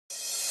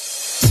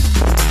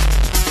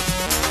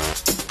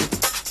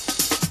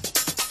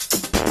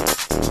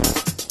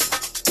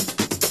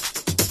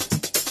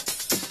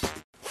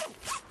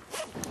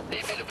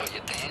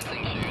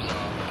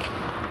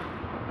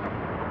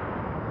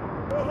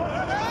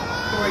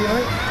Where are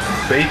you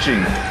at? Beijing.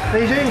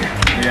 Beijing?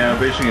 Yeah,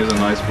 Beijing is a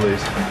nice place.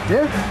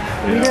 Yeah?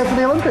 Are you there for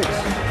the Olympics?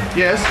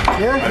 Yes.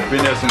 Yeah? I've been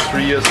there since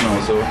 3 years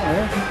now, so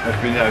I've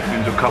been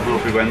to a couple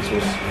of events.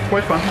 It was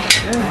quite fun.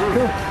 Yeah,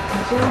 cool.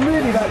 So we're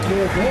really that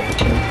good, right?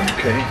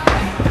 Okay.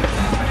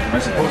 Am I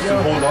supposed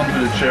to hold on to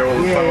the chair all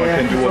the time?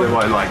 I can do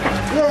whatever I like.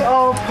 Yeah,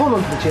 I'll hold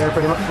on to the chair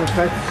pretty much most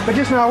time. But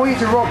just now I want you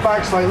to rock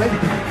back slightly.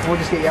 We'll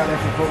just get you out there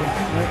for the photo.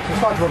 Right? So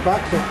start to rock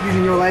back. So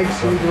using your legs,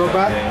 you need to rock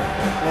back.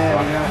 There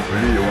we go.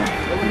 Really, you want?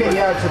 We'll get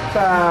you out to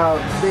about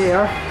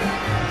there.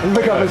 And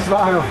look up and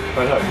smile.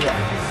 Yeah.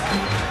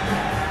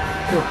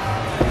 Cool.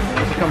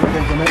 Just come back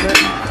into a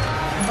minute.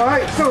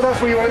 Alright, so that's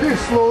what you want to do.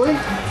 Slowly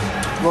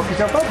rock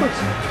yourself backwards.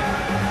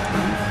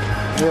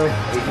 Really.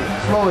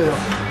 Slowly though.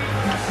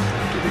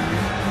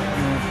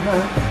 No.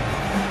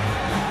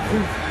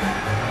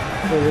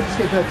 So just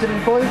get to that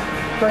tipping point.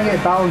 Try and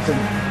get balancing.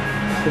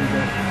 It's pretty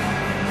good.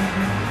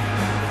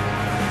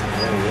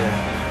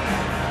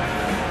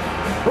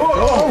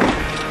 Oh!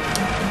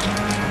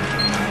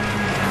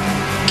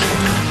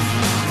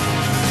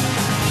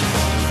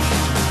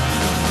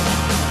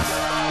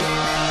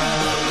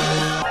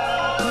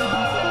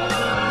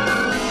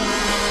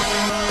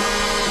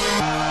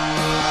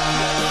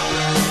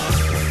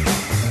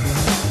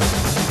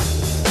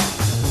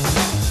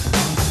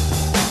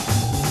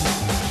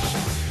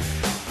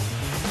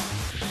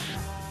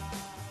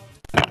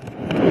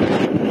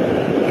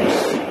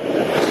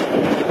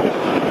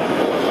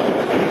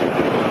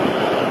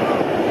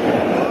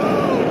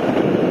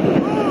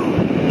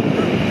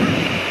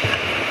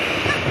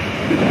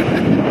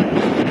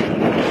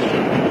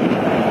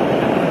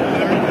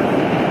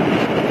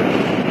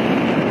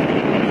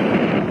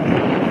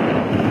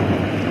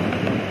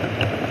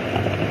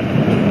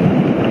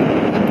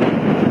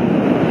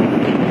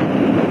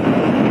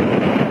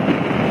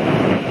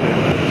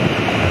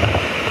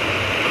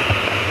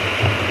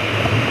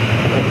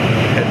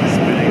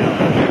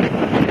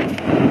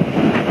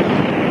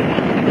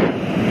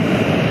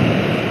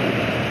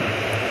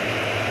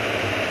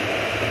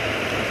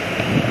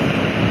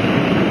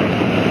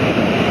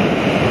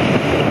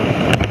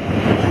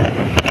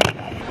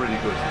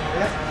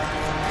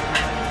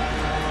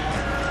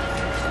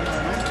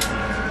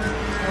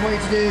 What you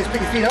need to do is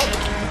pick your feet up.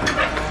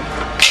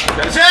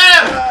 That's it!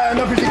 And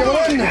up as you go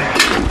on.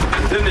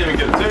 Didn't even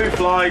get two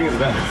flying as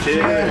that.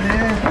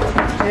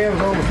 Yeah, it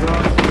was almost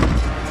wrong.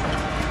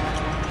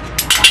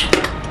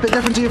 Bit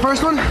different to your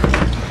first one?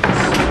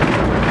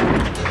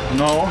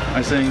 No,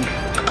 I think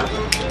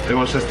it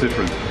was just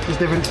different. Just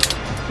different.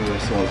 It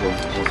was also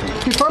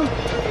Good fun?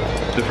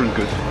 different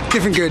good.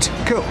 Different good.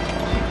 Cool.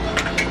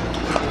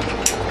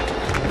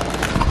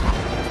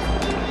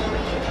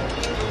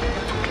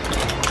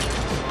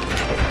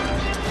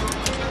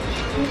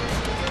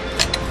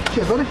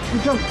 Cheers, buddy.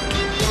 Good job.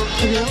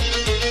 Check it out.